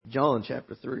John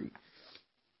chapter 3.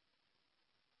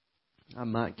 I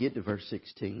might get to verse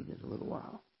 16 in a little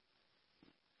while.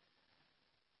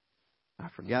 I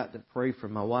forgot to pray for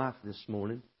my wife this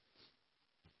morning.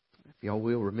 If y'all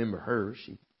will remember her,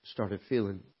 she started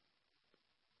feeling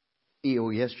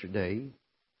ill yesterday.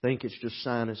 I think it's just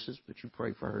sinuses, but you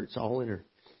pray for her. It's all in her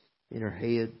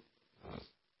head.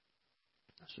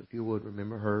 So if you would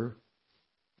remember her.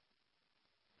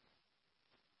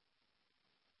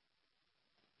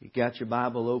 You got your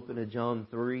Bible open to John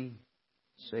 3?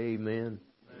 Say amen.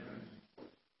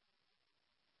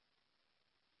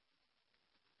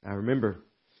 I remember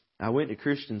I went to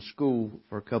Christian school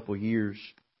for a couple of years,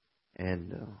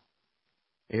 and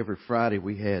every Friday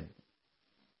we had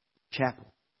chapel.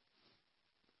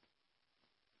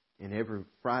 And every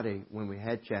Friday when we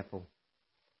had chapel,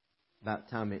 about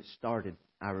the time it started,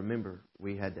 I remember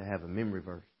we had to have a memory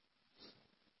verse.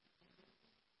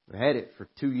 We had it for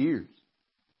 2 years,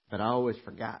 but I always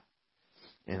forgot.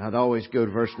 And I'd always go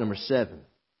to verse number 7.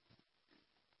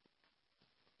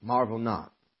 Marvel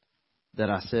not that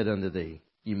I said unto thee,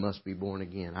 you must be born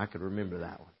again. I could remember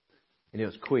that one. And it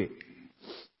was quick.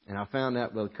 And I found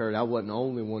out, Brother Kurt, I wasn't the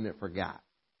only one that forgot.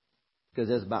 Because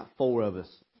there's about 4 of us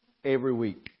every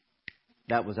week.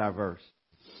 That was our verse.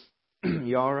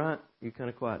 You all right? You're kind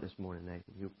of quiet this morning,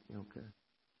 Nathan. You okay?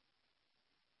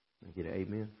 Can I get an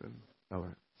amen from you? All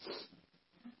right.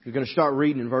 You're going to start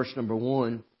reading in verse number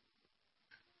 1.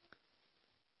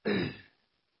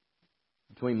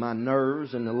 Between my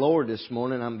nerves and the Lord this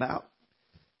morning, I'm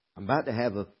about to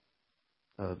have a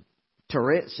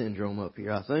Tourette syndrome up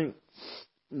here, I think.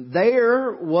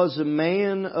 There was a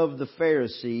man of the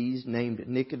Pharisees named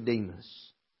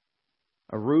Nicodemus,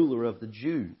 a ruler of the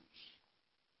Jews.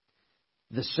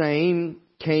 The same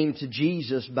came to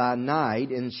Jesus by night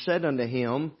and said unto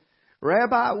him,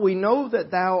 Rabbi, we know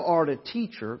that thou art a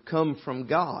teacher come from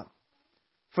God.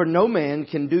 For no man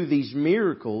can do these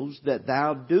miracles that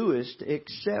thou doest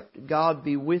except God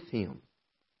be with him.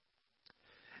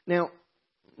 Now,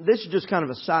 this is just kind of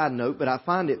a side note, but I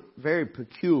find it very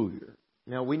peculiar.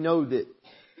 Now, we know that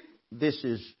this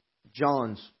is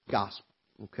John's gospel,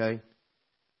 okay?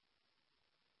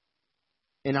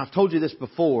 And I've told you this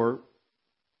before.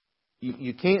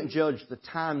 You can't judge the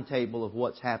timetable of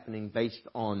what's happening based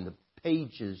on the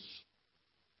pages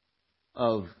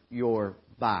of your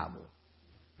Bible.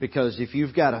 Because if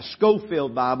you've got a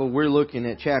Schofield Bible, we're looking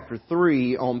at chapter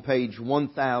 3 on page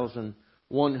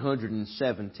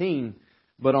 1117.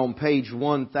 But on page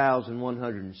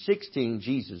 1116,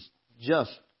 Jesus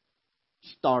just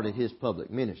started His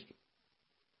public ministry.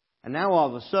 And now all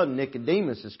of a sudden,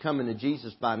 Nicodemus is coming to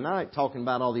Jesus by night talking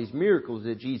about all these miracles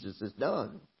that Jesus has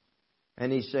done.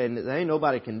 And he's saying that ain't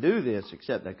nobody can do this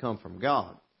except they come from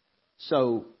God.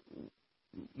 So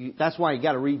that's why you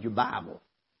got to read your Bible.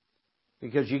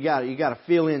 Because you got to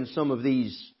fill in some of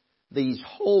these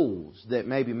holes that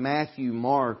maybe Matthew,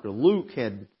 Mark, or Luke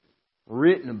had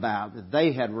written about, that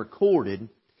they had recorded.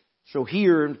 So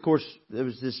here, of course, there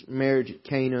was this marriage at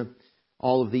Cana,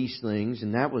 all of these things,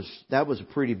 and that was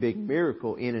a pretty big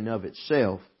miracle in and of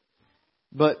itself.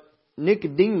 But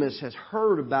Nicodemus has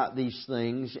heard about these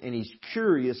things, and he's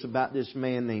curious about this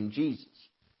man named Jesus.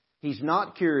 He's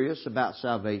not curious about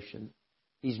salvation.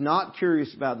 He's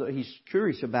curious about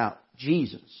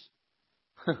Jesus.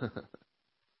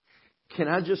 Can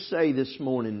I just say this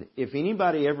morning, if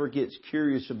anybody ever gets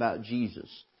curious about Jesus,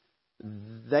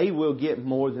 they will get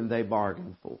more than they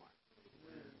bargained for.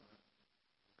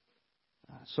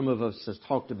 Some of us have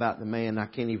talked about the man, I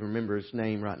can't even remember his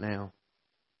name right now,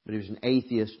 but he was an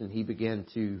atheist, and he began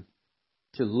to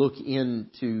look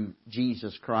into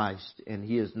Jesus Christ, and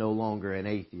he is no longer an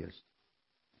atheist.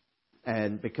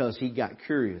 And because he got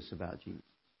curious about Jesus.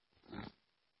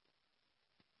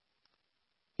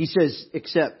 He says,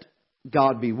 except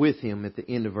God be with him at the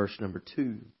end of verse number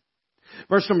 2.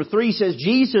 Verse number 3 says,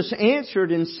 Jesus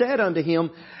answered and said unto him,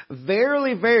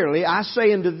 Verily, verily, I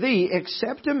say unto thee,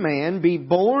 except a man be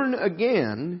born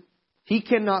again, he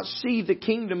cannot see the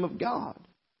kingdom of God.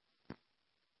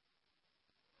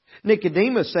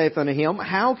 Nicodemus saith unto him,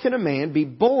 How can a man be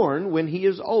born when he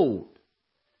is old?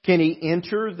 Can he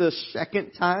enter the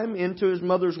second time into his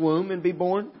mother's womb and be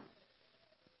born?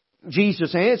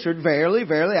 Jesus answered, Verily,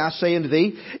 verily, I say unto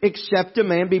thee, except a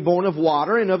man be born of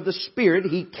water and of the Spirit,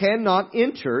 he cannot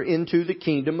enter into the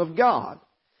kingdom of God.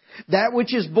 That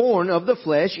which is born of the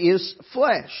flesh is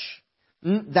flesh.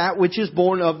 That which is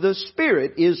born of the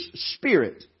Spirit is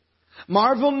spirit.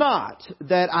 Marvel not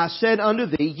that I said unto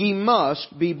thee, ye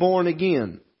must be born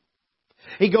again.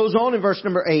 He goes on in verse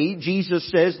number 8, Jesus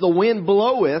says, The wind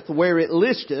bloweth where it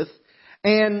listeth,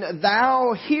 And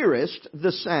thou hearest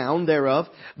the sound thereof,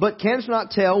 but canst not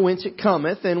tell whence it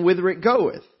cometh and whither it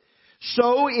goeth.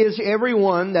 So is every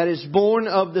one that is born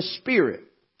of the Spirit.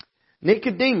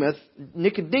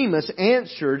 Nicodemus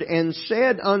answered and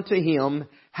said unto him,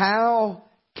 How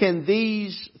can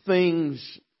these things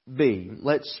be?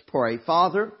 Let's pray.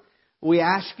 Father, we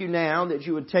ask you now that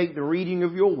you would take the reading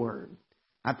of your word.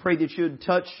 I pray that you would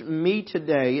touch me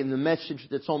today in the message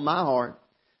that's on my heart.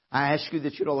 I ask you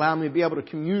that you'd allow me to be able to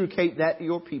communicate that to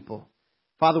your people.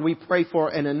 Father, we pray for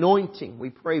an anointing. We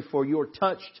pray for your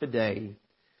touch today.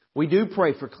 We do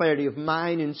pray for clarity of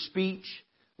mind and speech.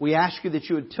 We ask you that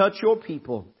you would touch your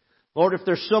people. Lord, if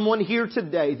there's someone here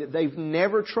today that they've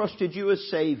never trusted you as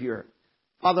Savior,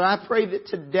 Father, I pray that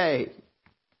today,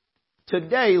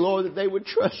 Lord, that they would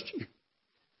trust you.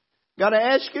 God,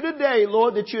 I ask you today,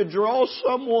 Lord, that you would draw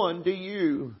someone to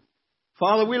you.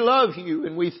 Father, we love you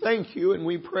and we thank you and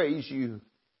we praise you.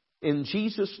 In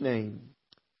Jesus' name,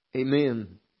 amen.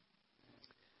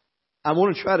 I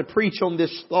want to try to preach on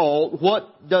this thought.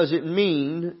 What does it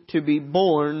mean to be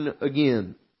born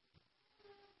again?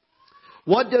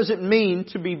 What does it mean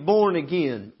to be born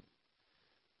again?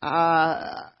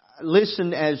 I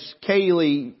listened as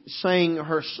Kaylee sang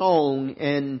her song,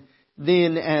 and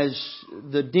then as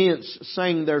the Dents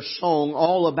sang their song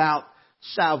all about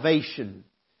salvation.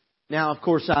 Now, of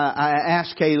course, I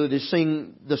asked Kayla to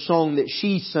sing the song that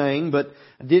she sang, but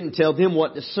I didn't tell them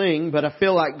what to sing. But I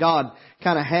feel like God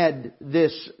kind of had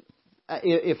this,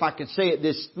 if I could say it,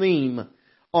 this theme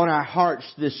on our hearts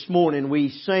this morning.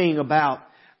 We sang about,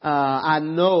 I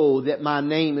know that my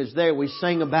name is there. We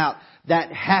sang about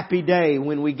that happy day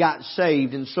when we got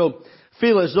saved. And so I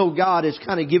feel as though God has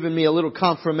kind of given me a little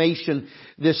confirmation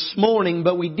this morning.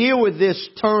 But we deal with this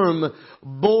term,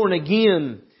 born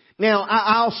again. Now,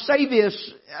 I'll say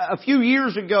this, a few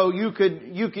years ago you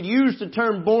could use the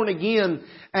term born again,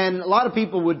 and a lot of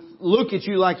people would look at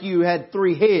you like you had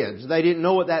three heads. They didn't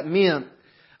know what that meant.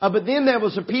 But then there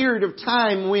was a period of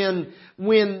time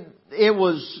when it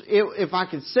was, if I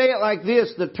could say it like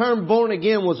this, the term born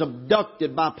again was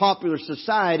abducted by popular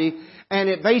society. And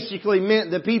it basically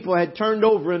meant that people had turned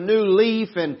over a new leaf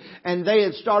and they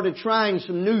had started trying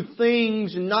some new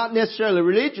things, and not necessarily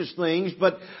religious things,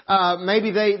 but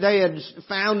maybe they had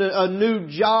found a new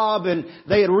job and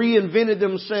they had reinvented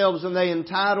themselves and they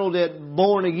entitled it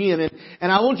Born Again.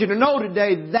 And I want you to know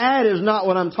today that is not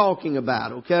what I'm talking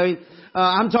about, okay?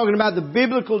 I'm talking about the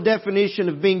biblical definition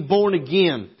of being born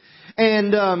again.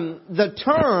 And the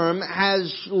term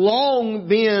has long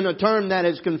been a term that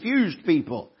has confused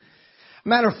people.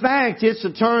 Matter of fact, it's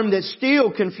a term that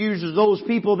still confuses those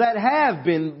people that have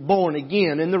been born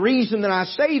again. And the reason that I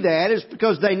say that is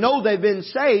because they know they've been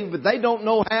saved, but they don't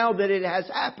know how that it has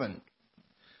happened.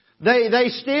 They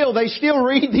still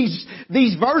read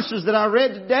these verses that I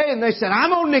read today, and they said,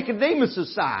 I'm on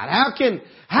Nicodemus' side.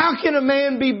 How can a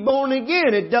man be born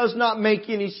again? It does not make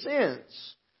any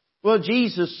sense. Well,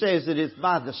 Jesus says that it's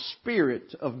by the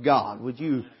Spirit of God. Would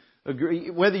you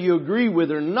agree? Whether you agree with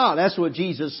it or not, that's what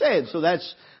Jesus said. So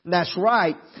that's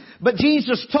right. But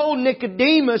Jesus told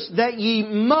Nicodemus that ye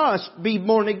must be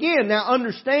born again. Now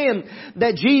understand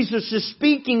that Jesus is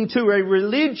speaking to a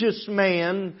religious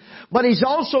man, but He's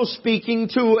also speaking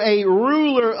to a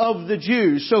ruler of the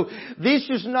Jews. So this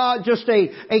is not just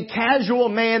a casual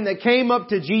man that came up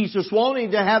to Jesus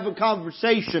wanting to have a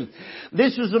conversation.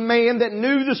 This is a man that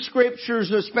knew the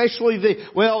Scriptures, especially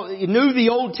he knew the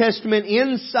Old Testament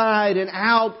inside and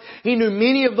out. He knew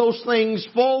many of those things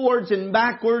forwards and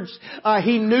backwards.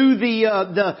 He knew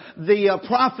the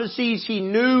prophecies. He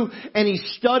knew and he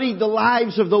studied the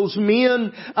lives of those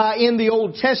men in the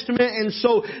Old Testament. And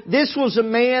so this was a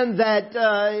man that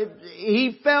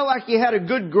he felt like he had a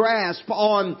good grasp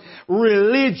on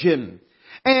religion.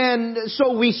 And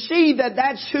so we see that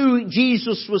that's who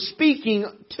Jesus was speaking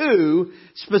to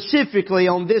specifically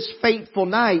on this fateful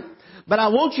night. But I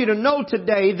want you to know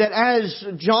today that as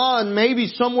John, maybe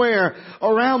somewhere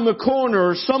around the corner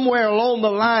or somewhere along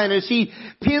the line, as he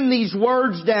penned these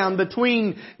words down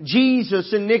between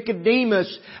Jesus and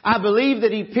Nicodemus, I believe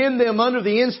that he penned them under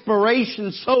the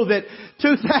inspiration so that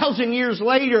 2,000 years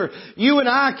later, you and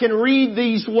I can read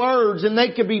these words and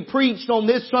they could be preached on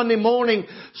this Sunday morning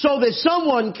so that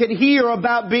someone could hear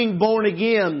about being born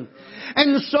again.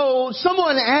 And so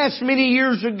someone asked many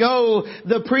years ago,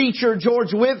 the preacher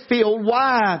George Whitefield, told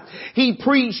why he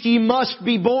preached, "Ye must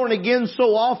be born again"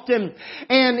 so often.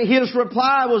 And his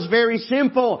reply was very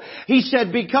simple. He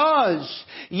said, "Because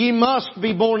ye must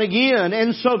be born again."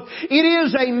 And so it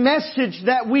is a message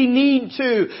that we need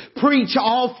to preach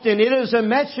often. It is a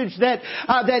message that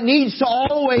needs to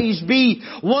always be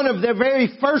one of the very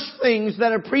first things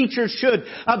that a preacher should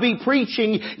be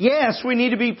preaching. Yes, we need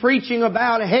to be preaching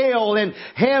about hell and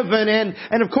heaven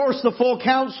and of course the full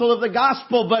counsel of the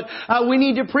gospel, but we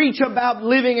need to preach about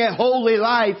living a holy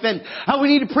life, and we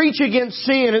need to preach against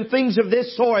sin and things of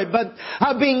this sort. But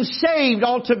being saved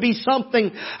ought to be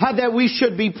something that we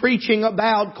should be preaching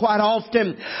about quite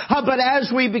often. But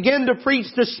as we begin to preach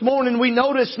this morning, we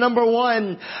notice, number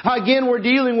one, again, we're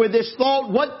dealing with this thought,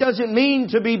 what does it mean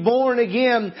to be born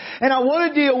again? And I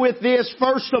want to deal with this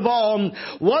first of all,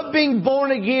 what being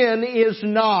born again is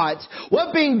not.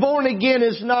 What being born again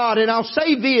is not. And I'll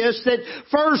say this, that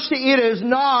first, it is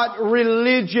not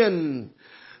religion.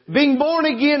 Being born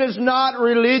again is not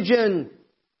religion.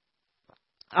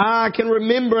 I can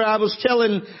remember I was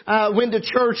went to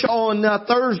church on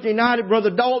Thursday night at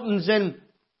Brother Dalton's, and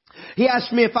he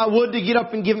asked me if I would to get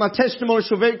up and give my testimony,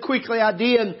 so very quickly I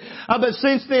did. But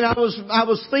since then I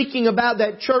was thinking about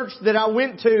that church that I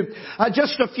went to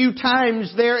just a few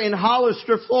times there in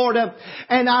Hollister, Florida,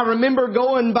 and I remember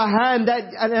going behind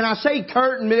that, and I say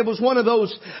curtain, but it was one of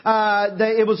those,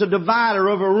 it was a divider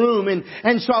of a room,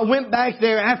 and so I went back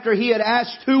there after he had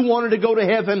asked who wanted to go to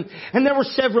heaven, and there were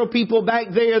several people back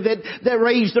there that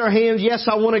raised their hands, "Yes,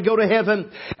 I want to go to heaven."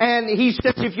 And he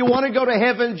said, "If you want to go to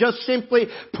heaven, just simply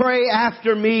pray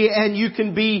after me and you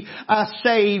can be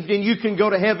saved and you can go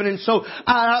to heaven." And so,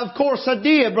 of course I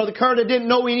did, Brother Kurt. I didn't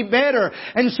know any better.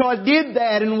 And so I did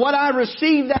that. And what I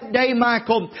received that day,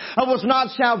 Michael, was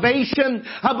not salvation,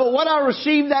 but what I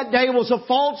received that day was a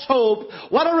false hope.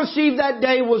 What I received that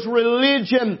day was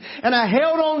religion. And I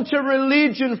held on to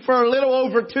religion for a little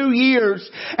over 2 years.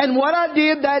 And what I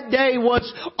did that day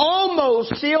was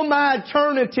almost seal my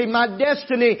eternity, my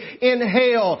destiny in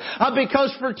hell.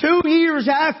 Because for 2 years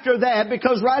after that,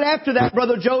 because right after that,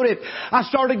 Brother Jody, I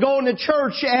started going to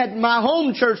church at my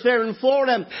home church there in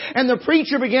Florida, and the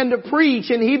preacher began to preach,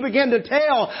 and he began to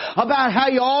tell about how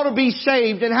you ought to be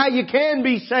saved and how you can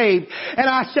be saved. And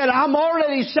I said, "I'm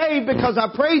already saved because I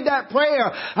prayed that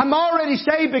prayer. I'm already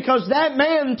saved because that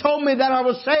man told me that I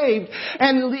was saved."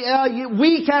 And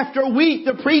week after week,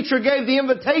 the preacher gave the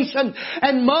invitation,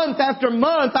 and month after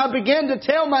month, I began to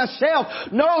tell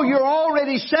myself, "No, you're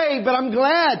already saved." But I'm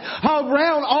glad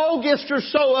around August or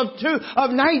so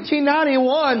of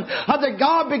 1991 that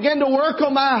God began to work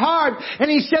on my heart, and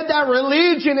He said that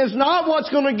religion is not what's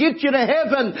going to get you to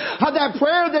heaven. That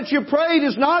prayer that you prayed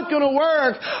is not going to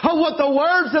work. What the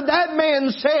words of that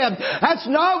man said, that's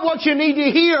not what you need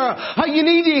to hear. You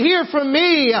need to hear from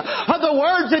me. The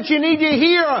words that you need to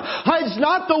hear, it's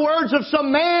not the words of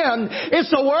some man. It's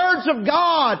the words of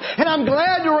God. And I'm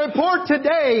glad to report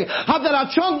today that I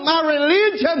chunked my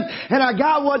religion and I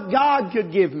got what God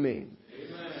could give me.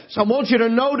 So I want you to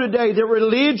know today that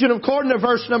religion, according to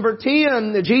verse number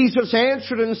 10, Jesus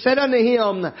answered and said unto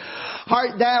him,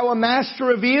 "Art thou a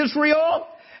master of Israel,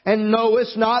 and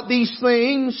knowest not these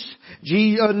things?"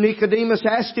 Nicodemus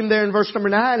asked him there in verse number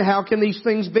 9, "How can these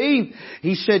things be?"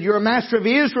 He said, "You're a master of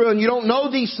Israel and you don't know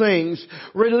these things."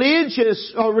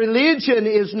 Religion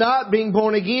is not being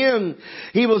born again.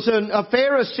 He was a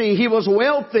Pharisee. He was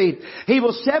wealthy. He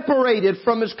was separated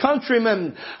from his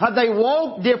countrymen. They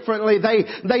walked differently.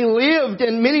 They lived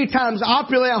in many times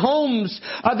opulent homes.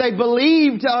 They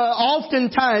believed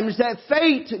oftentimes that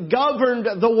fate governed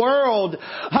the world.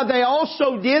 They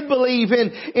also did believe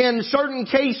in certain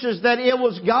cases that it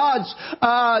was God's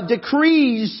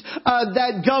decrees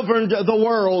that governed the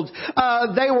world.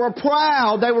 They were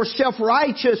proud, they were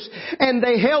self-righteous, and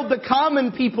they held the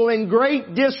common people in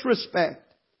great disrespect.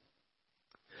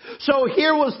 So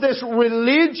here was this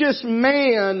religious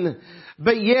man,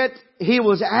 but yet he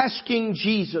was asking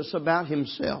Jesus about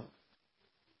himself.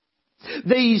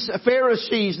 These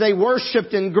Pharisees, they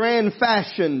worshipped in grand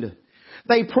fashion.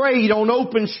 They prayed on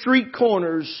open street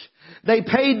corners. They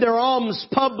paid their alms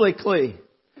publicly.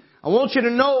 I want you to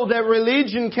know that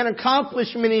religion can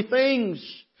accomplish many things.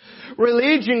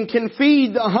 Religion can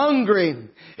feed the hungry.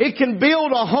 It can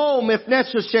build a home if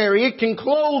necessary. It can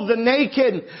clothe the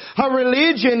naked. A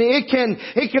religion, it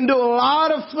can do a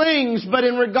lot of things, but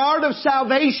in regard of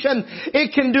salvation,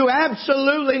 it can do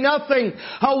absolutely nothing.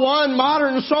 One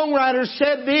modern songwriter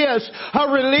said this, a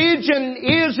religion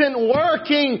isn't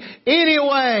working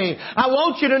anyway. I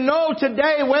want you to know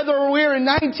today, whether we're in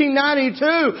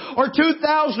 1992 or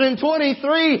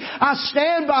 2023, I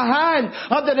stand behind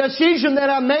the decision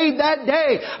that I made that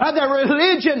day. That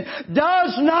religion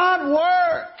does not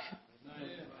work.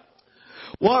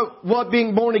 What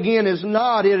being born again is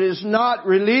not, it is not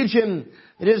religion.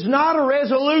 It is not a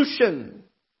resolution.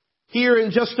 Here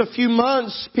in just a few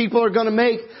months, people are going to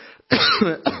make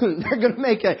they're going to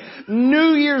make a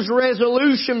New Year's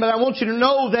resolution, but I want you to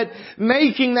know that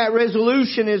making that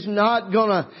resolution is not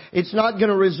going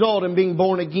to result in being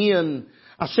born again.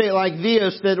 I say it like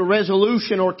this, that a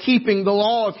resolution or keeping the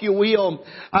law, if you will,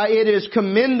 it is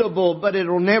commendable, but it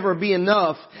will never be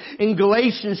enough. In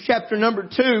Galatians chapter number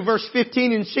 2, verse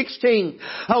 15 and 16,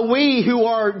 we who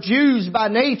are Jews by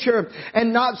nature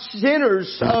and not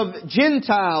sinners of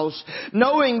Gentiles,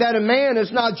 knowing that a man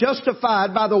is not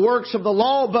justified by the works of the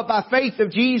law, but by faith of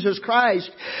Jesus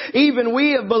Christ. Even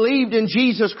we have believed in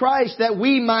Jesus Christ that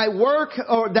we might work,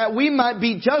 or that we might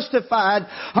be justified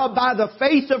by the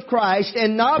faith of Christ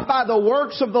and not by the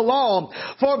works of the law.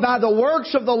 For by the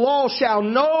works of the law shall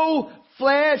no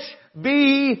flesh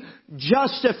be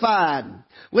justified.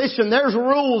 Listen, there's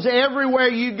rules everywhere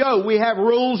you go. We have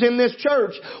rules in this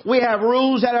church. We have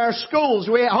rules at our schools.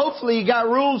 Hopefully you got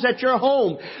rules at your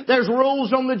home. There's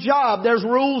rules on the job. There's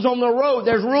rules on the road.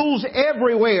 There's rules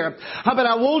everywhere. But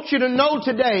I want you to know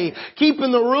today,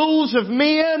 keeping the rules of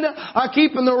men,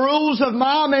 keeping the rules of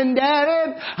mom and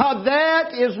daddy,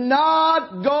 that is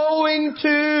not going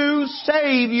to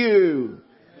save you.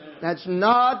 That's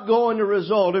not going to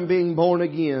result in being born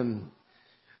again.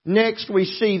 Next, we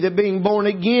see that being born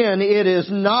again, it is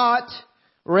not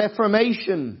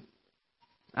reformation.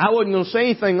 I wasn't going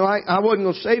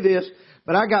to say this,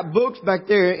 but I got books back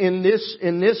there in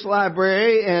this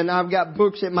library, and I've got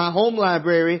books at my home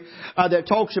library that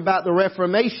talks about the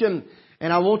Reformation.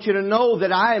 And I want you to know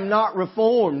that I am not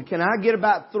reformed. Can I get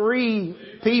about 3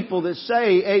 people that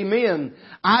say amen?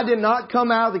 I did not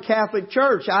come out of the Catholic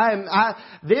Church.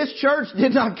 This church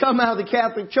did not come out of the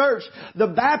Catholic Church. The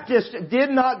Baptist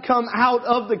did not come out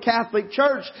of the Catholic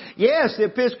Church. Yes, the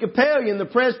Episcopalian, the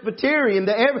Presbyterian,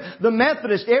 the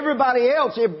Methodist, everybody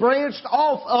else, it branched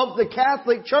off of the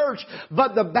Catholic Church.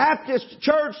 But the Baptist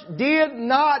Church did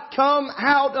not come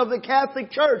out of the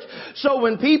Catholic Church. So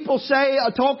when people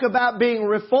talk about being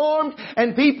reformed,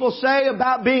 and people say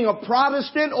about being a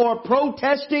Protestant or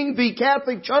protesting the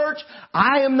Catholic Church,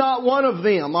 I am not one of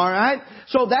them, alright?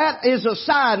 So that is a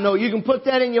side note. You can put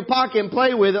that in your pocket and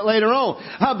play with it later on.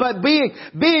 But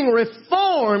being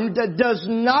reformed does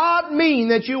not mean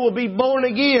that you will be born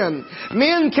again.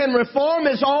 Men can reform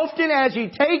as often as he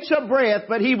takes a breath,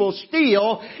 but he will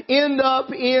still end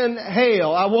up in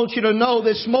hell. I want you to know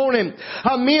this morning,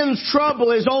 a man's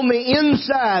trouble is on the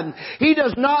inside. He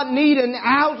does not need an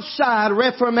outside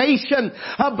reformation,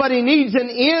 but he needs an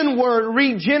inward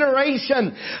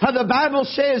regeneration. The Bible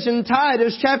says in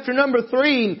Titus chapter number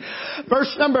 3,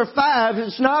 verse number 5,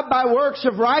 it's not by works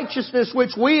of righteousness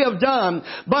which we have done,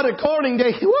 but according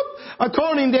to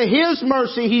His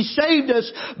mercy He saved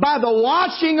us by the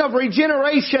washing of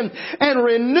regeneration and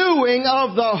renewing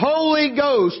of the Holy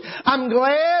Ghost. I'm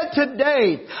glad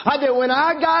today that when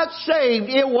I got saved,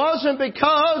 it wasn't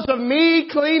because of me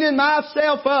cleaning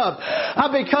myself up,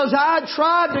 because I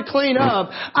tried to clean up.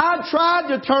 I tried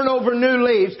to turn over new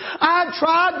leaves. I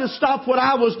tried to stop what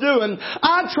I was doing.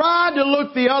 I tried to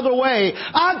look the other way.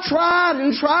 I tried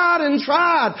and tried and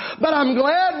tried. But I'm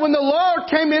glad when the Lord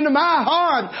came into my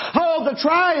heart, the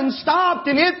trying stopped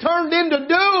and it turned into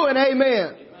doing.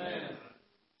 Amen.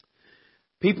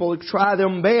 People try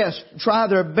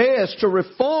their best to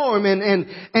reform, and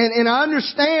I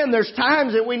understand there's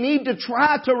times that we need to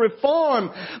try to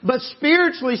reform, but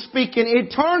spiritually speaking,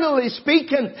 eternally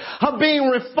speaking, being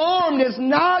reformed is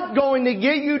not going to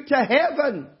get you to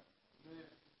heaven.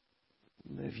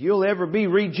 If you'll ever be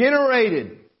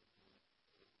regenerated,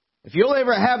 if you'll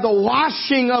ever have the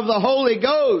washing of the Holy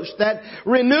Ghost, that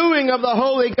renewing of the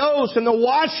Holy Ghost and the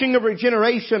washing of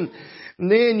regeneration,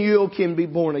 then you can be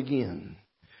born again.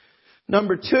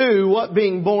 Number 2, what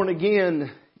being born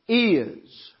again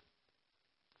is.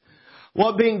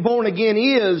 What being born again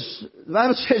is, the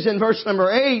Bible says in verse number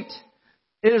 8,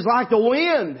 it is like the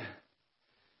wind.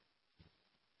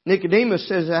 Nicodemus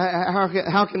says,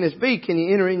 how can this be? Can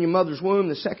you enter in your mother's womb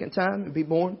the second time and be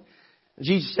born?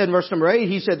 Jesus said in verse number 8,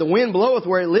 He said, the wind bloweth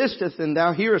where it listeth, and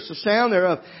thou hearest the sound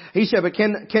thereof. He said, but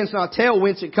canst not tell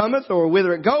whence it cometh or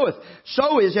whither it goeth.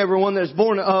 So is everyone that is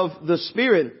born of the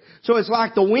Spirit. So it's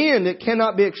like the wind, it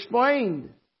cannot be explained.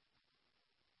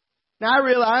 Now I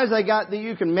realize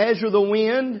you can measure the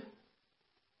wind,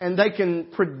 and they can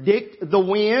predict the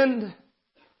wind,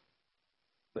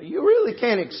 but you really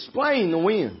can't explain the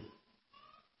wind.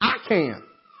 I can't.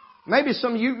 Maybe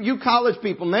some of you college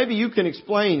people, maybe you can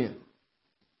explain it.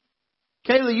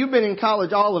 Kaylee, you've been in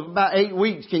college all of about 8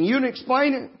 weeks. Can you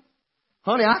explain it?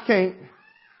 Honey, I can't.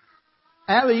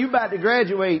 Allie, you about to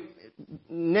graduate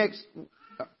next,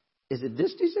 is it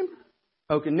this December?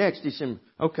 Okay, next December.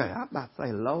 Okay, I'm about to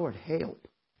say, Lord, help.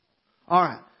 All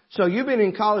right. So you've been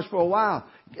in college for a while.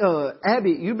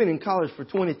 Abby, you've been in college for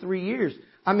 23 years.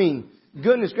 I mean,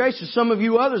 goodness gracious, some of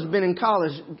you others have been in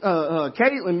college.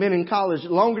 Caitlin been in college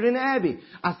longer than Abby,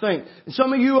 I think. And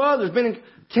some of you others been in.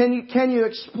 Can you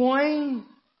explain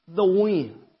the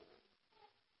wind?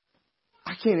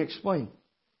 I can't explain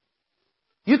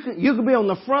it. You can be on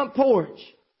the front porch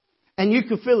and you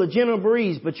can feel a gentle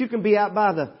breeze, but you can be out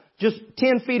by just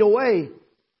 10 feet away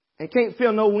and can't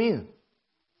feel no wind.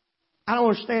 I don't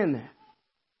understand that.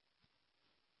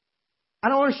 I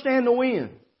don't understand the wind.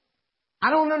 I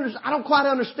don't quite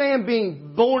understand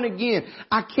being born again.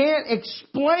 I can't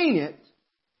explain it,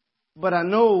 but I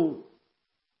know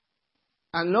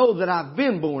that I've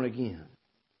been born again.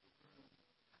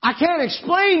 I can't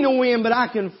explain the wind, but I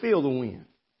can feel the wind.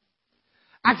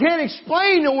 I can't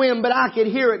explain the wind, but I can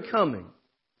hear it coming.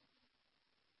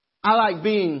 I like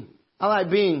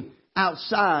being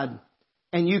outside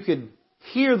and you could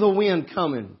hear the wind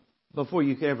coming before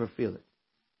you could ever feel it.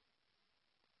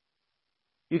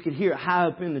 You could hear it high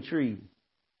up in the tree.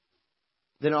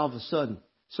 Then all of a sudden,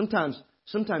 sometimes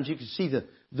you can see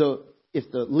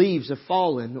if the leaves have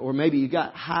fallen, or maybe you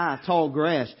got high, tall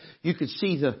grass, you could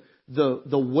see the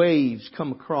waves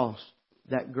come across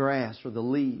that grass or the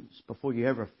leaves before you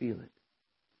ever feel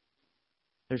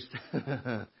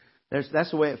it.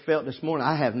 That's the way it felt this morning.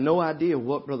 I have no idea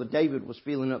what Brother David was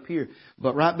feeling up here,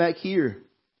 but right back here,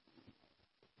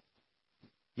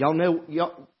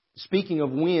 speaking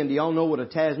of wind, do y'all know what a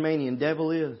Tasmanian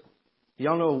devil is?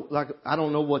 Y'all know, I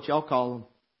don't know what y'all call them.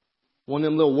 One of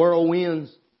them little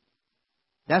whirlwinds.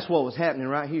 That's what was happening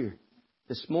right here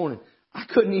this morning. I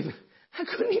couldn't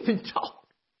even talk.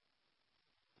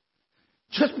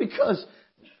 Just because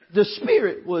the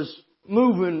Spirit was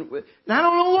moving. And I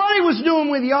don't know what He was doing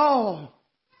with y'all.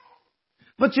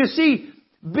 But you see,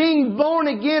 being born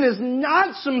again is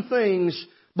not some things,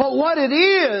 but what it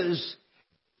is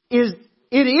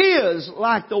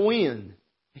like the wind.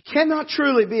 It cannot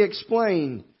truly be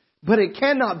explained, but it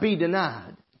cannot be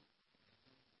denied.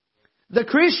 The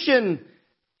Christian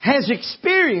has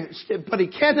experienced it, but he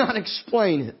cannot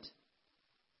explain it.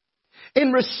 It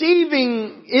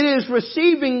is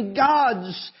receiving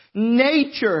God's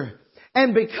nature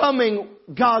and becoming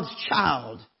God's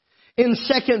child. In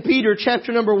 2 Peter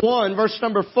chapter number 1, verse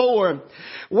number 4,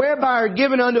 whereby are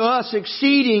given unto us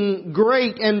exceeding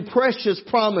great and precious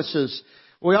promises.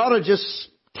 We ought to just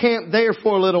camp there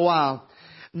for a little while.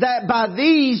 That by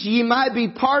these ye might be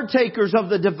partakers of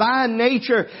the divine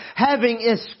nature, having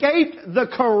escaped the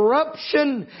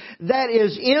corruption that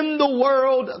is in the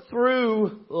world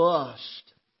through lust.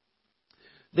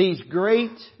 These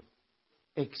great,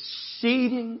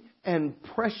 exceeding, and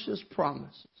precious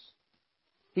promises.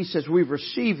 He says we've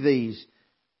received these,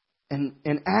 and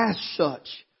as such,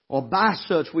 or by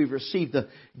such, we've received the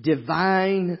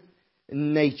divine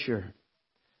nature.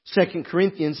 2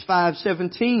 Corinthians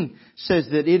 5:17 says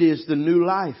that it is the new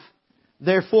life.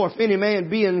 Therefore, if any man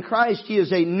be in Christ, he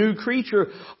is a new creature.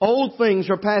 Old things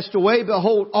are passed away.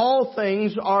 Behold, all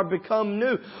things are become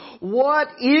new. What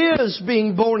is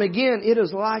being born again? It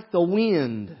is like the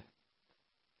wind.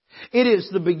 It is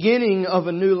the beginning of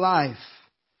a new life.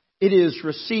 It is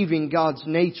receiving God's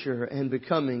nature and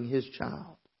becoming His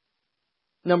child.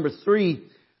 Number 3,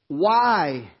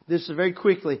 why, this is very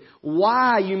quickly,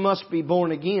 why you must be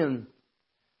born again.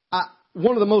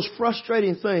 One of the most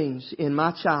frustrating things in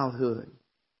my childhood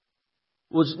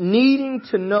was needing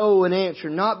to know an answer,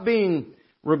 not being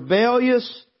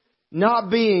rebellious, not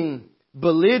being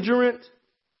belligerent,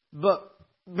 but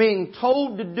being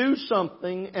told to do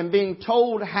something and being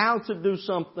told how to do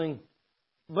something,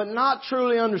 but not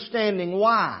truly understanding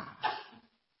why.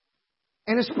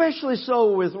 And especially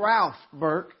so with Ralph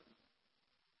Burke.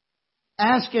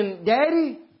 Asking,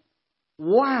 Daddy,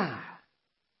 why?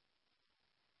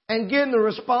 And getting the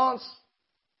response,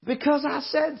 because I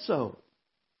said so.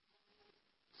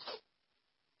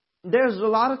 There's a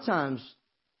lot of times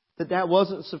that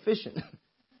wasn't sufficient.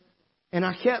 And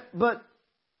I kept,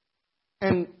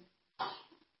 and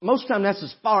most of the time that's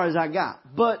as far as I got.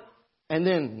 And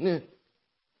then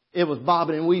it was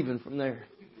bobbing and weaving from there.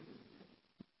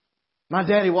 My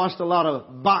daddy watched a lot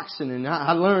of boxing, and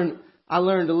I learned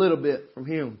a little bit from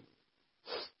him.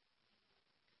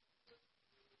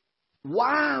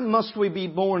 Why must we be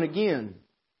born again?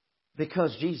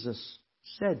 Because Jesus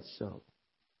said so.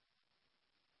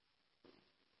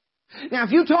 Now,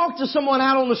 if you talk to someone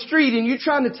out on the street and you're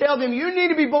trying to tell them you need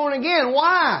to be born again,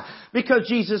 why? Because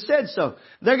Jesus said so.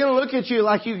 They're going to look at you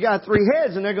like you've got three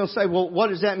heads, and they're going to say, well, what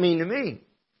does that mean to me?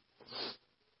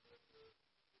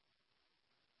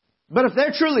 But if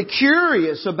they're truly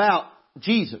curious about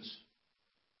Jesus,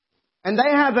 and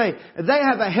they have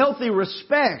a healthy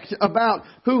respect about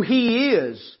who He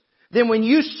is, then when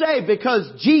you say,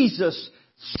 because Jesus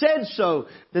said so,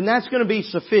 then that's going to be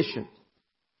sufficient.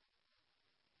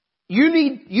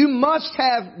 You must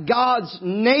have God's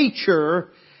nature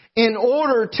in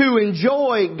order to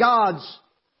enjoy God's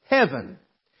heaven.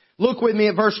 Look with me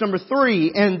at verse number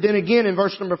 3 and then again in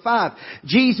verse number 5.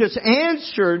 Jesus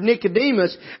answered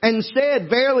Nicodemus and said,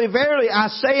 Verily, verily, I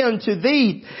say unto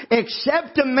thee,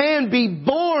 except a man be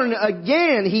born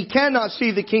again, he cannot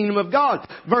see the kingdom of God.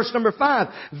 Verse number 5.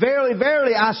 Verily,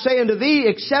 verily, I say unto thee,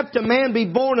 except a man be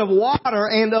born of water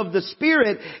and of the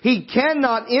Spirit, he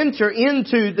cannot enter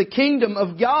into the kingdom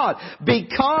of God.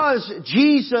 Because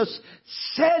Jesus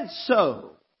said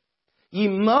so. Ye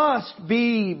must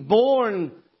be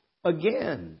born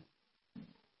again.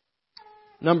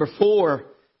 Number 4,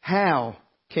 how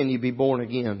can you be born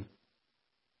again?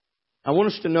 I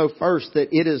want us to know first that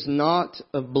it is not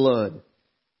of blood.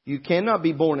 You cannot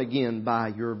be born again by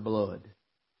your blood.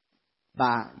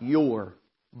 By your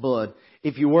blood.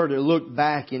 If you were to look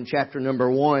back in chapter number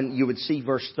 1, you would see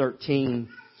verse 13.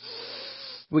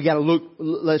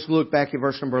 Let's look back at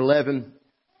verse number 11.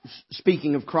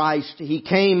 Speaking of Christ, He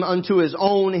came unto His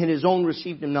own, and His own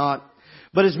received Him not.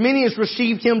 But as many as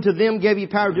received Him, to them gave He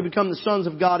power to become the sons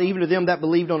of God, even to them that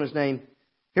believed on His name.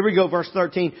 Here we go, verse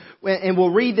 13. And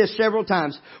we'll read this several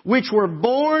times. Which were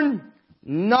born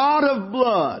not of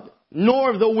blood,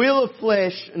 nor of the will of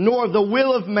flesh, nor of the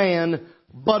will of man,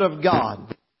 but of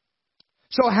God.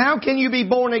 So how can you be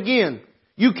born again?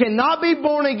 You cannot be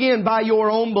born again by your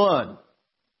own blood.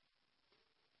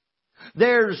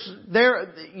 You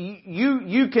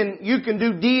can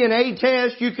do DNA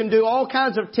tests, you can do all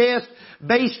kinds of tests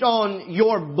based on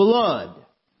your blood.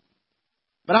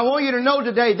 But I want you to know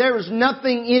today, there is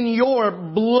nothing in your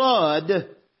blood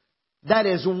that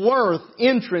is worth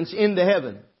entrance into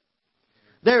heaven.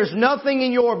 There's nothing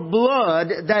in your blood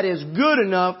that is good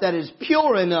enough, that is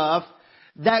pure enough,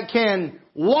 that can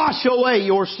wash away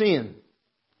your sin.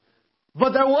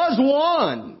 But there was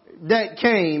one that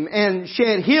came and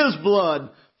shed His blood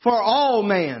for all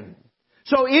man.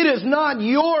 So it is not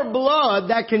your blood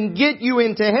that can get you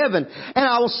into heaven. And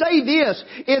I will say this,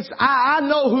 I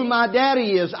know who my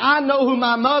daddy is. I know who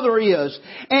my mother is.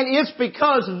 And it's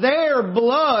because their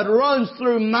blood runs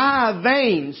through my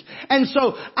veins. And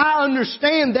so I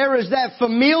understand there is that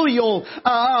familial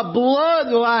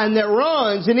bloodline that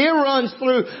runs, and it runs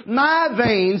through my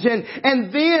veins.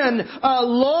 And then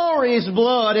Lori's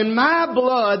blood and my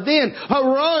blood then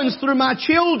runs through my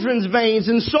children's veins,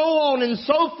 and so on and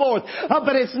so forth.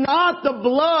 But it's not the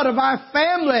blood of our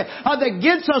family that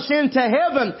gets us into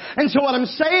heaven. And so what I'm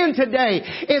saying today,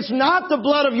 it's not the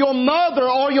blood of your mother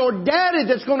or your daddy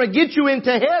that's going to get you into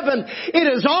heaven. It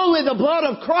is only the blood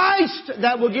of Christ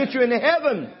that will get you into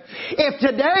heaven. If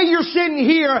today you're sitting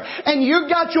here and you've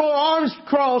got your arms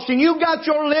crossed and you've got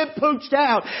your lip pooched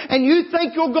out and you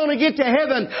think you're going to get to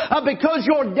heaven because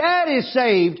your dad is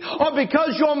saved, or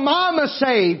because your mama's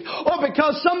saved, or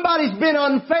because somebody's been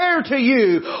unfair to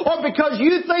you, or because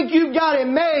you think you've got it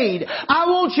made, I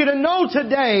want you to know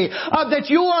today that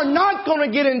you are not going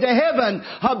to get into heaven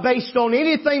based on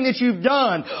anything that you've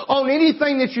done, on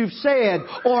anything that you've said,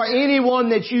 or anyone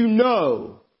that you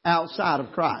know outside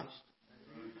of Christ.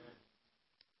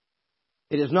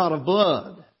 It is not of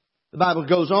blood. The Bible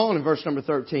goes on in verse number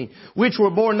 13. Which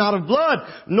were born not of blood,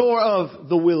 nor of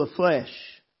the will of flesh.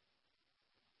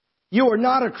 You are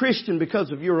not a Christian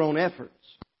because of your own efforts.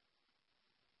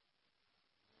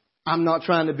 I'm not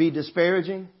trying to be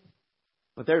disparaging,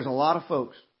 but there's a lot of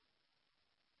folks.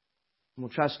 I'm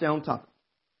going to try to stay on top.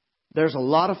 There's a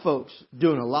lot of folks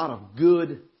doing a lot of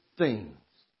good things.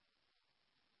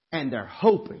 And they're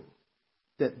hoping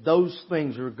that those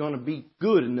things are going to be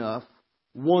good enough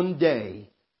one day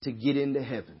to get into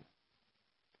heaven.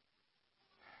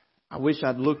 I wish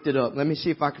I'd looked it up. Let me see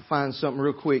if I can find something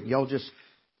real quick.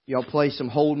 Y'all play some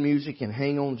hold music and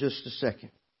hang on just a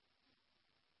second.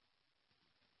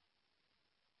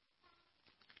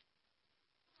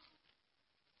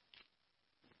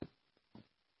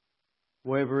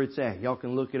 wherever it's at. Y'all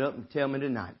can look it up and tell me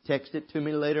tonight. Text it to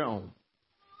me later on.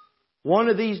 One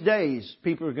of these days,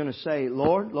 people are going to say,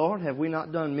 Lord, Lord, have we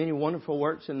not done many wonderful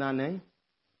works in Thy name?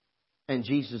 And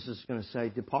Jesus is going to say,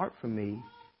 depart from me,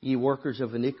 ye workers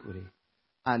of iniquity.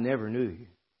 I never knew you.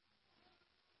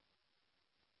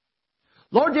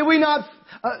 Lord, did we not...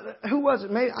 who was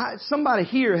it? Maybe somebody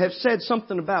here have said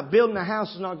something about building a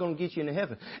house is not going to get you into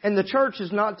heaven. And the church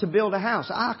is not to build a house.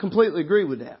 I completely agree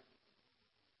with that.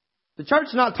 The church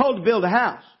is not told to build a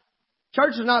house.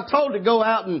 Church is not told to go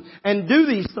out and do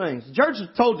these things. The church is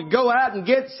told to go out and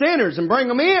get sinners and bring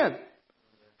them in.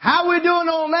 How are we doing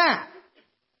on that?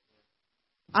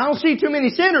 I don't see too many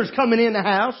sinners coming in the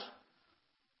house.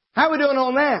 How are we doing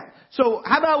on that? So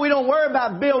how about we don't worry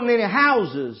about building any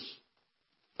houses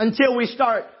until we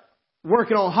start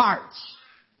working on hearts?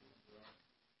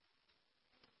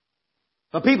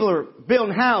 But people are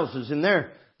building houses and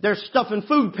they're stuffing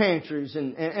food pantries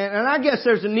and I guess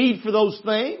there's a need for those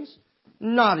things.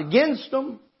 Not against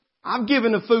them. I've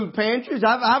given to food pantries.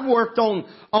 I've worked on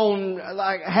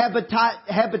like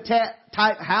habitat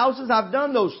type houses. I've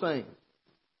done those things.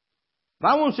 But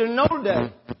I want you to know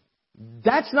today,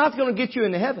 that's not going to get you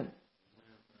into heaven.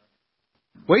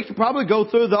 We could probably go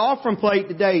through the offering plate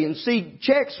today and see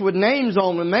checks with names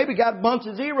on them. Maybe got a bunch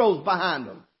of zeros behind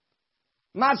them.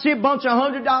 Might see a bunch of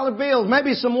 $100 bills,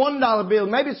 maybe some $1 bills,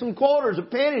 maybe some quarters or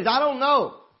pennies. I don't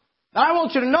know. I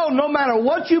want you to know, no matter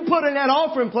what you put in that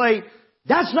offering plate,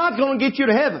 that's not going to get you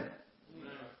to heaven.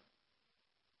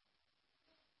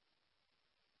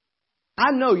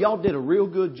 I know y'all did a real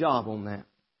good job on that.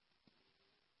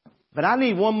 But I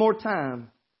need one more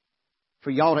time for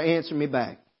y'all to answer me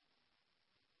back.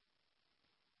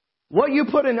 What you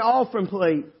put in the offering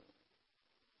plate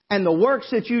and the works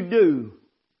that you do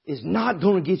is not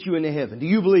going to get you into heaven. Do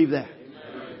you believe that?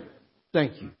 Amen.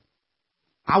 Thank you.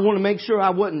 I want to make sure I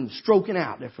wasn't stroking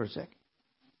out there for a second.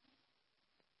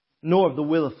 Nor of the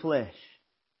will of flesh.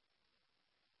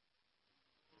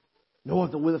 Nor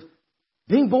of the will of...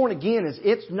 Being born again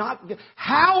it's not...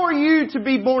 How are you to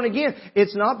be born again?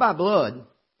 It's not by blood.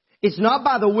 It's not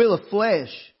by the will of flesh.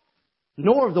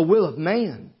 Nor of the will of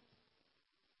man.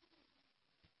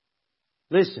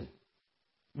 Listen.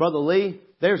 Brother Lee,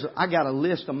 I got a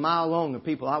list a mile long of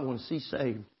people I want to see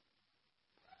saved.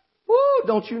 Woo,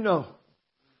 don't you know?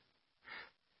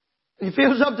 If it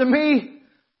was up to me,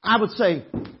 I would say,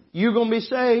 you're going to be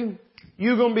saved,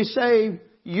 you're going to be saved,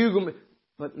 you're going to be...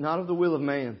 But not of the will of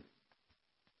man.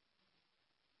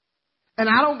 And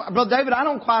Brother David, I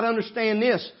don't quite understand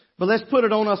this, but let's put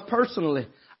it on us personally.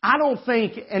 I don't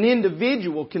think an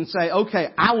individual can say, okay,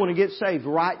 I want to get saved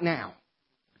right now.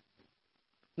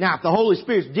 Now, if the Holy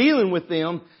Spirit's dealing with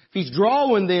them, if He's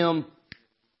drawing them,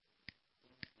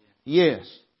 yes.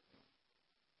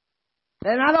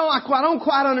 And I don't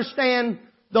quite understand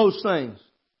those things.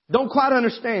 Don't quite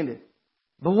understand it.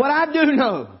 But what I do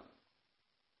know,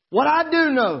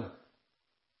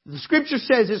 the Scripture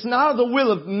says it's not of the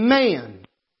will of man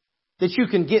that you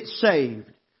can get saved,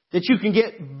 that you can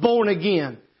get born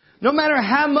again. No matter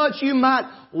how much you might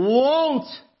want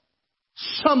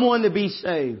someone to be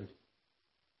saved,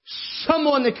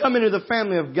 someone to come into the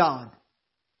family of God.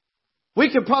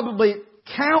 We could probably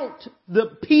count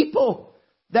the people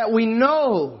that we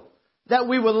know that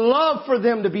we would love for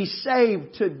them to be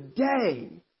saved today.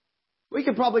 We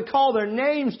could probably call their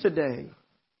names today.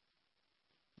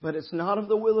 But it's not of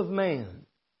the will of man.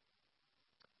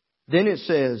 Then it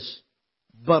says,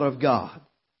 but of God.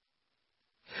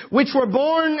 Which were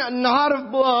born not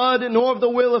of blood, nor of the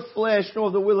will of flesh, nor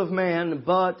of the will of man,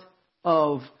 but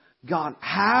of God.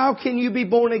 How can you be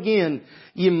born again?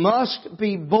 You must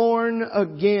be born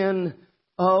again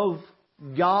of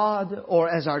God, or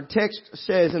as our text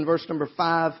says in verse number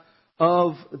 5,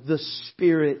 of the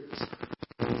Spirit.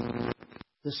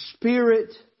 The Spirit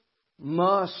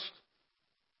must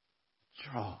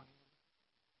draw.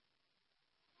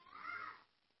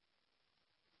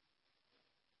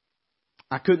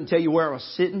 I couldn't tell you where I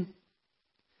was sitting.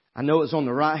 I know it was on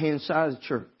the right-hand side of the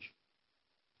church.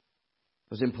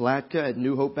 I was in Palatka at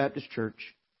New Hope Baptist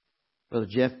Church. Brother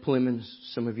Jeff Plemons,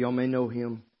 some of y'all may know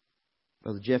him.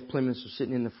 Brother Jeff Plemons was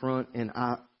sitting in the front, and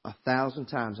 1,000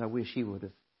 times I wish he would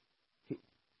have.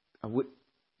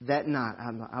 That night,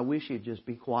 I wish he'd just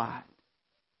be quiet.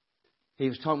 He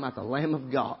was talking about the Lamb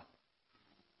of God.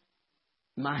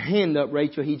 My hand up,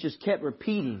 Rachel, he just kept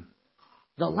repeating,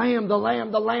 the Lamb, the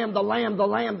Lamb, the Lamb, the Lamb, the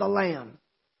Lamb, the Lamb.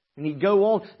 And he'd go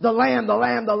on, the Lamb, the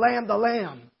Lamb, the Lamb, the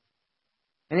Lamb.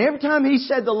 And every time he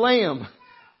said the Lamb,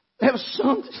 there was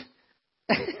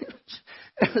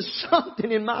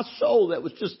something in my soul that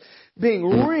was just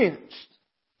being wrenched.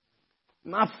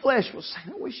 My flesh was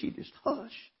saying, I wish he'd just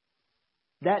hush.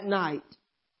 That night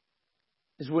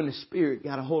is when the Spirit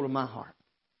got a hold of my heart.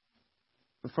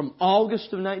 And from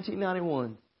August of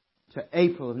 1991 to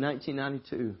April of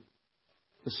 1992,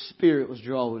 the Spirit was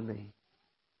drawing me.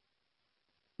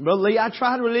 Brother Lee, I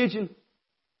tried religion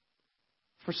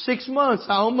for 6 months.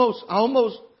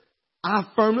 I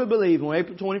firmly believe on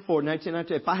April 24,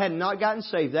 1992, if I had not gotten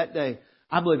saved that day,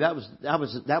 I believe that was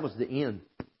the end.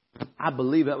 I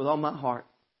believe that with all my heart.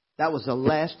 That was the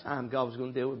last time God was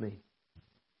going to deal with me.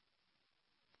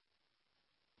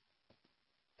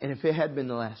 And if it had been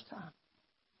the last time,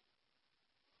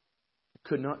 I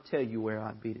could not tell you where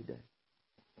I'd be today.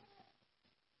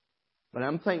 But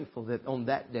I'm thankful that on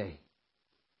that day,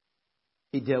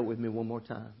 He dealt with me one more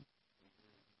time.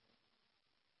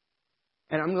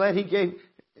 And I'm glad He gave...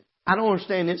 I don't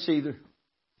understand this either.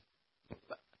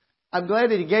 I'm glad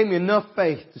that He gave me enough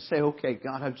faith to say, okay,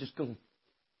 God,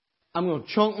 I'm going to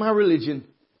chunk my religion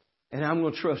and I'm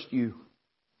going to trust You.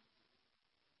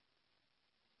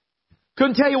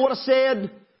 Couldn't tell you what I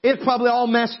said. It's probably all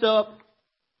messed up.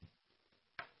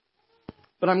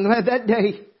 But I'm glad that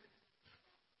day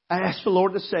I asked the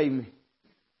Lord to save me.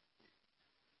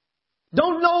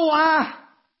 Don't know why,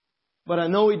 but I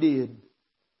know He did.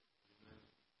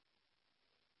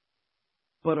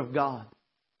 But of God.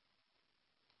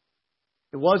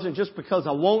 It wasn't just because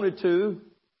I wanted to.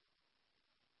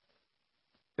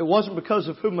 It wasn't because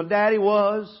of who my daddy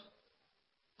was.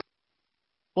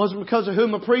 It wasn't because of who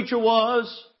my preacher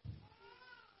was.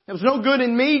 There was no good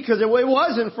in me because it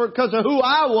wasn't because of who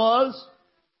I was.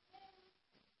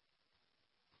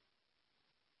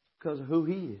 Because of who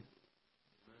He is.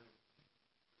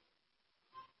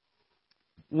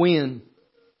 When,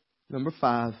 number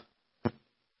 5,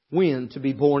 when to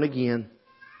be born again.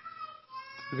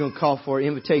 We're going to call for an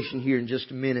invitation here in just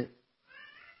a minute.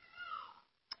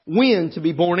 When to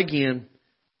be born again.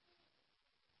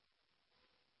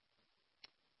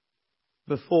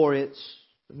 Before it's,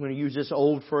 I'm going to use this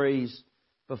old phrase,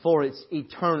 before it's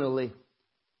eternally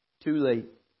too late.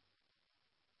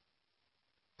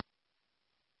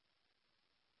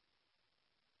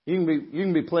 You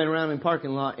can be playing around in the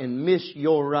parking lot and miss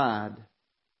your ride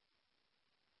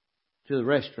to the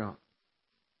restaurant.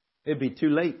 It'd be too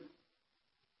late.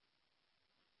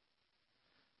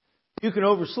 You can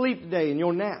oversleep today in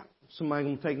your nap. Somebody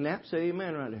going to take a nap, say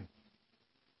amen right there.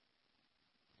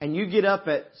 And you get up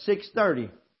at 6:30.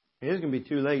 It's going to be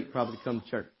too late probably to come to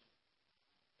church.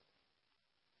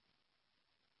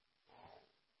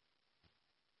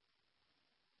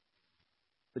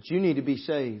 But you need to be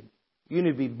saved. You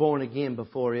need to be born again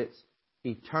before it's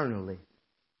eternally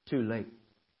too late.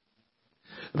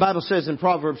 The Bible says in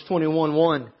Proverbs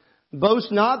 21:1,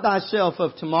 boast not thyself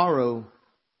of tomorrow,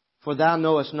 for thou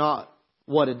knowest not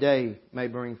what a day may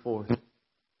bring forth.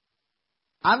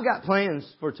 I've got plans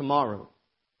for tomorrow.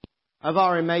 I've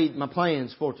already made my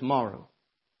plans for tomorrow.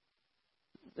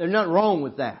 There's nothing wrong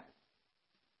with that.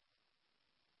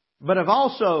 But I've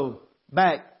also,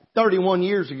 back 31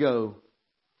 years ago,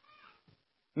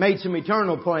 made some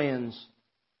eternal plans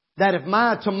that if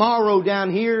my tomorrow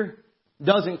down here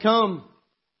doesn't come,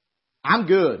 I'm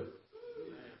good.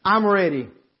 I'm ready.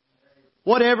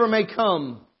 Whatever may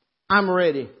come, I'm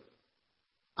ready.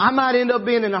 I might end up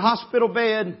being in a hospital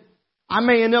bed. I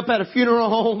may end up at a funeral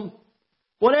home.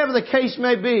 Whatever the case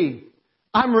may be,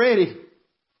 I'm ready.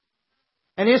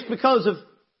 And it's because of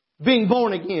being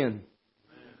born again.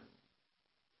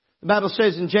 The Bible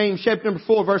says in James chapter number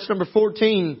 4, verse number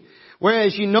 14,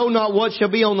 whereas you know not what shall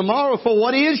be on the morrow, for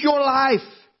what is your life?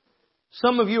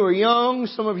 Some of you are young,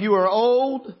 some of you are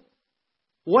old.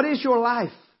 What is your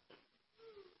life?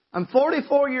 I'm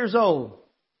 44 years old.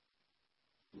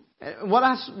 What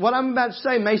I'm about to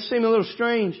say may seem a little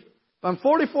strange, but I'm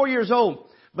 44 years old.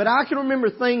 But I can remember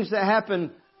things that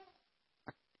happened.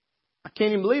 I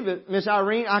can't even believe it, Miss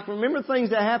Irene. I can remember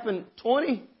things that happened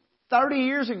 20, 30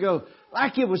 years ago,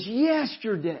 like it was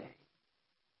yesterday.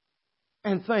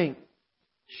 And think,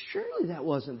 surely that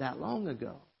wasn't that long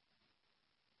ago.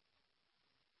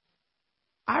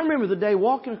 I remember the day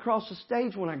walking across the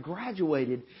stage when I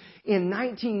graduated in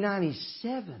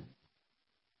 1997.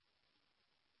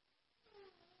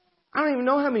 I don't even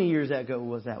know how many years ago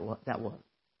was that was.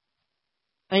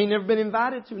 I ain't never been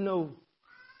invited to no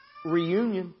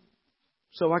reunion,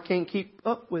 so I can't keep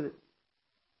up with it.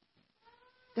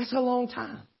 That's a long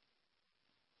time.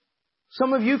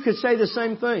 Some of you could say the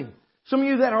same thing. Some of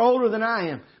you that are older than I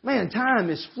am. Man, time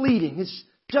is fleeting. It's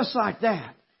just like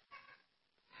that.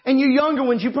 And you younger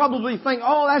ones, you probably think,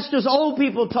 oh, that's just old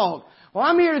people talk. Well,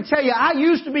 I'm here to tell you, I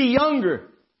used to be younger.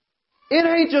 It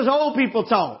ain't just old people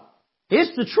talk.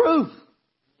 It's the truth.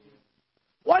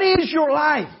 What is your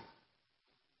life?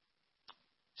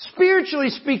 Spiritually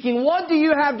speaking, what do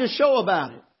you have to show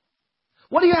about it?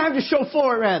 What do you have to show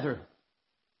for it, rather?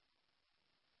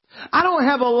 I don't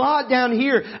have a lot down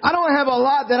here. I don't have a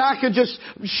lot that I could just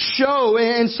show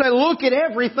and say, look at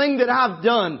everything that I've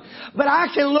done. But I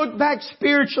can look back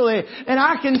spiritually and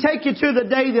I can take you to the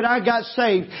day that I got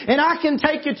saved. And I can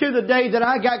take you to the day that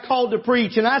I got called to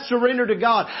preach and I surrendered to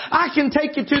God. I can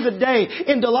take you to the day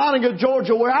in Dahlonega,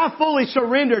 Georgia where I fully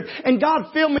surrendered and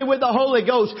God filled me with the Holy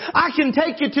Ghost. I can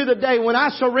take you to the day when I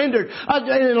surrendered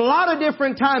in a lot of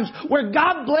different times where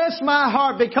God blessed my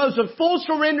heart because of full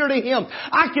surrender to Him.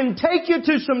 I can take you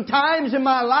to some times in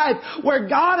my life where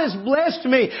God has blessed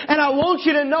me. And I want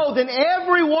you to know that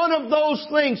every one of those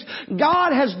things,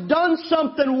 God has done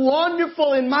something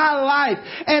wonderful in my life.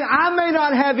 And I may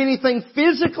not have anything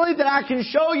physically that I can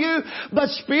show you, but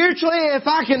spiritually, if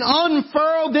I can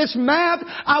unfurl this map,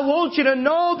 I want you to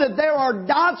know that there are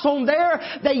dots on there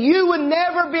that you would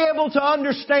never be able to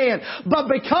understand. But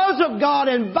because of God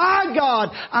and by God,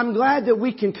 I'm glad that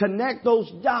we can connect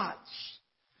those dots.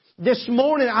 This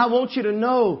morning, I want you to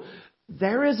know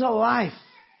there is a life,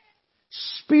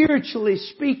 spiritually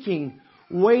speaking,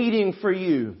 waiting for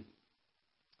you.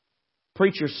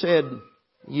 Preacher said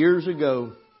years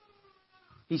ago,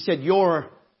 he said,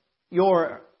 your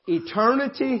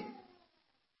eternity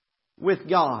with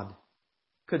God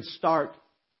could start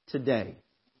today.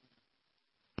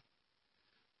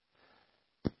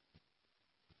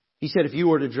 He said, if you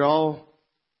were to draw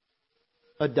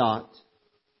a dot,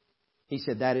 he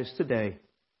said, that is today.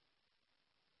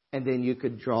 And then you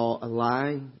could draw a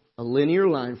line, a linear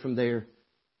line from there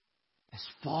as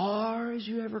far as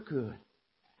you ever could.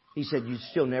 He said, you'd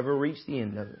still never reach the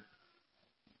end of it.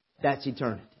 That's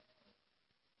eternity.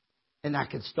 And that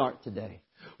could start today.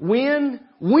 When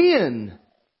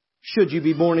should you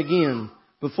be born again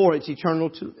before it's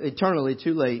eternally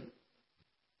too late?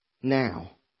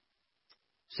 Now.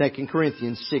 2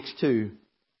 Corinthians 6:2.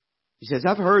 He says,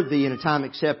 I've heard thee in a time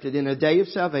accepted. In a day of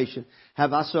salvation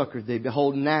have I succored thee.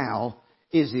 Behold, now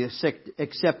is the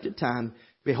accepted time.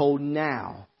 Behold,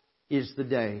 now is the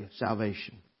day of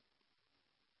salvation.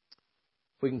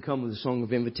 If we can come with a song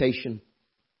of invitation,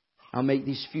 I'll make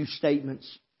these few statements.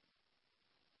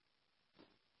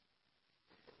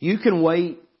 You can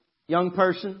wait, young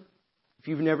person. If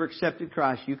you've never accepted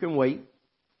Christ, you can wait.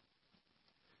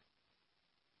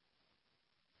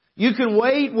 You can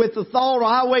wait with the thought,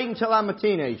 I'll wait until I'm a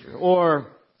teenager,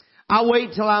 or I'll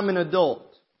wait till I'm an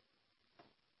adult.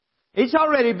 It's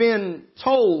already been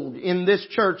told in this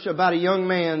church about a young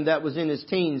man that was in his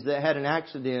teens that had an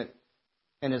accident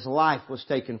and his life was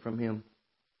taken from him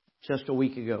just a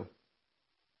week ago.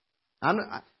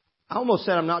 I almost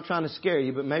said I'm not trying to scare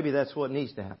you, but maybe that's what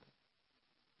needs to happen.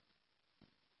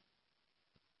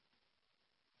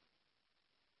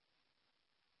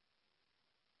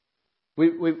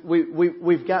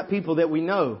 We've got people that we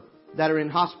know that are in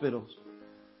hospitals.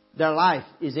 Their life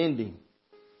is ending.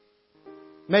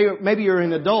 Maybe you're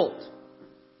an adult.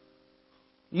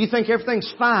 You think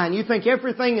everything's fine. You think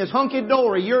everything is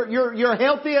hunky-dory. You're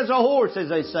healthy as a horse, as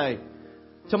they say.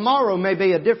 Tomorrow may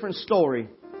be a different story.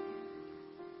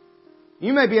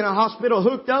 You may be in a hospital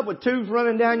hooked up with tubes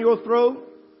running down your throat.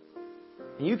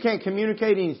 And you can't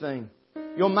communicate anything.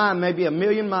 Your mind may be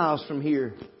 1,000,000 miles from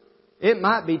here. It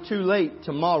might be too late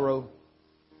tomorrow.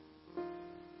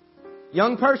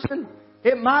 Young person,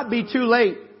 it might be too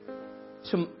late.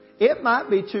 It might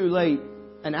be too late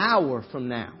an hour from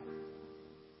now.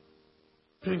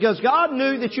 Because God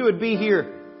knew that you would be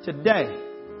here today.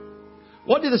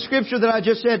 What did the scripture that I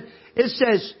just said? It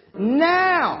says,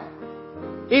 now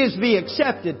is the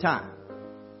accepted time.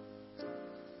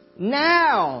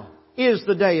 Now is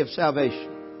the day of salvation.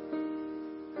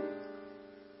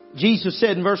 Jesus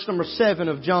said in verse number 7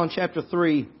 of John chapter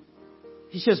 3,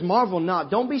 He says, marvel not.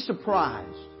 Don't be surprised.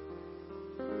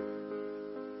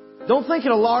 Don't think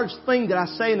it a large thing that I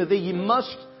say unto thee, you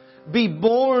must be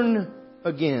born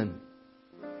again.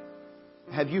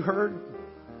 Have you heard?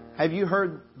 Have you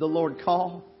heard the Lord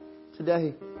call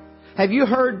today? Have you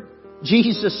heard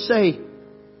Jesus say,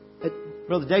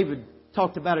 Brother David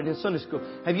talked about it in Sunday school.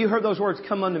 Have you heard those words,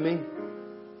 come unto me?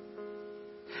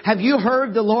 Have you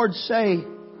heard the Lord say,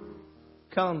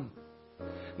 come?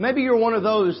 Maybe you're one of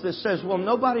those that says, well,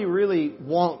 nobody really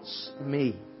wants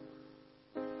me.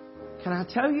 Can I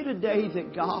tell you today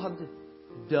that God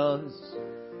does?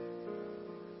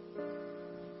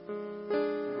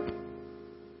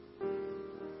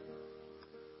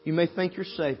 You may think you're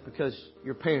safe because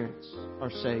your parents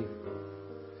are saved.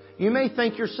 You may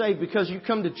think you're saved because you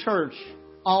come to church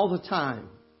all the time.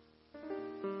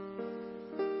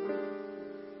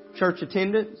 church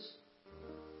attendance,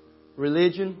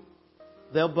 religion,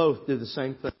 they'll both do the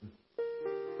same thing.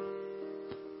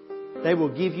 They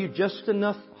will give you just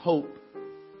enough hope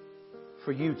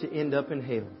for you to end up in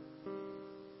hell.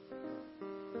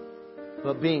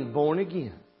 But being born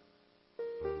again,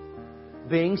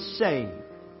 being saved,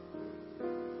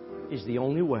 is the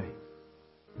only way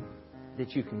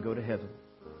that you can go to heaven.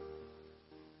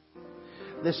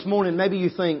 This morning, maybe you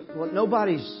think, well,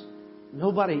 nobody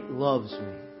loves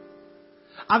me.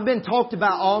 I've been talked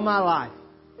about all my life.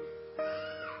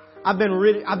 I've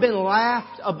been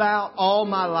laughed about all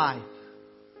my life.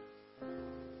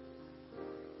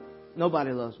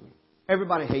 Nobody loves me.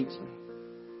 Everybody hates me.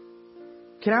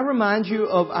 Can I remind you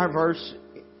of our verse?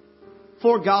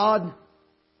 For God,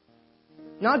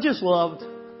 not just loved,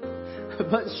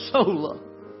 but so loved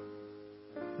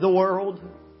the world.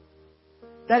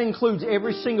 That includes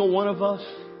every single one of us.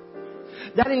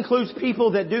 That includes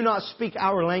people that do not speak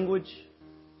our language.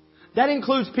 That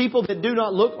includes people that do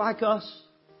not look like us.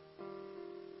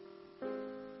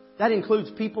 That includes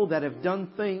people that have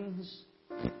done things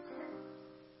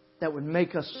that would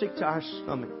make us sick to our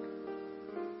stomach.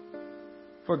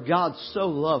 For God so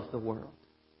loved the world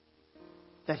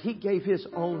that He gave His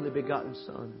only begotten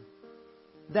Son,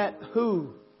 that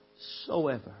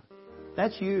whosoever,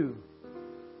 that's you,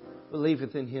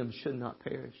 believeth in Him should not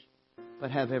perish,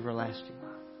 but have everlasting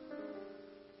life.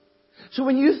 So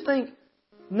when you think,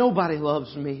 nobody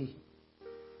loves me,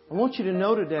 I want you to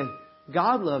know today,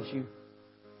 God loves you.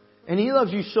 And He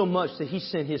loves you so much that He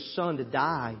sent His Son to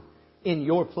die in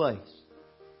your place.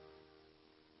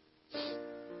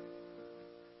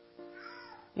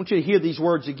 I want you to hear these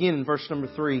words again in verse number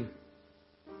 3.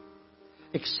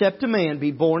 Except a man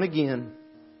be born again,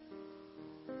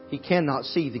 he cannot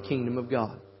see the kingdom of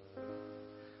God.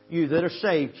 You that are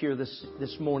saved here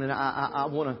this morning, I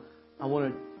want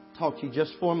to talk to you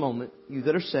just for a moment. You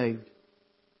that are saved,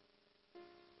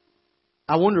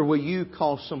 I wonder, will you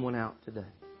call someone out today?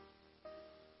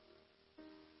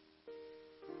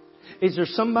 Is there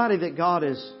somebody that God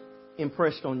has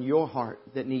impressed on your heart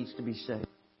that needs to be saved?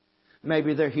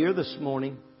 Maybe they're here this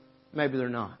morning. Maybe they're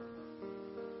not.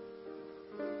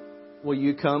 Will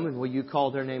you come and will you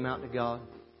call their name out to God?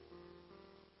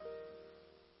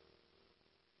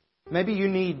 Maybe you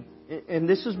need, and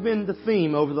this has been the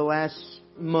theme over the last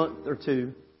month or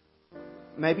two,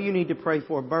 maybe you need to pray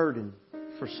for a burden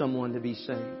for someone to be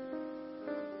saved.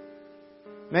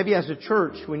 Maybe as a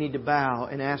church we need to bow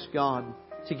and ask God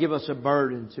to give us a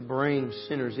burden to bring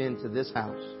sinners into this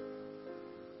house,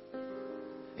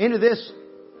 into this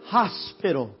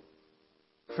hospital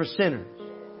for sinners,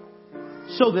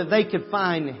 so that they could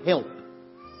find help.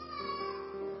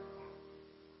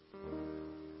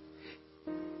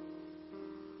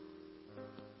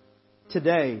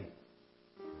 Today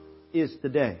is the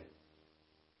day.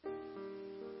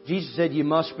 Jesus said you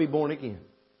must be born again.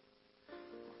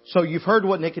 So you've heard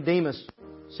what Nicodemus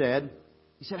said.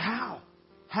 He said, how?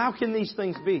 How can these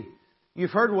things be?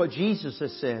 You've heard what Jesus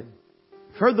has said.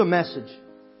 You've heard the message.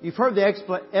 You've heard the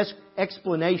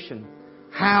explanation.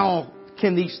 How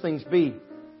can these things be?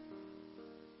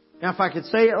 Now, if I could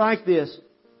say it like this,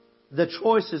 the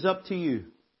choice is up to you.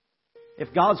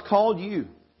 If God's called you,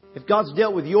 if God's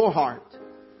dealt with your heart,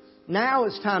 now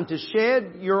it's time to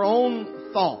shed your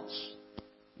own thoughts.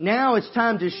 Now it's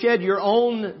time to shed your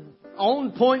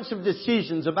own points of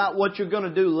decisions about what you're going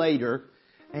to do later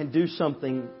and do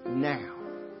something now.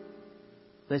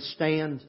 Let's stand.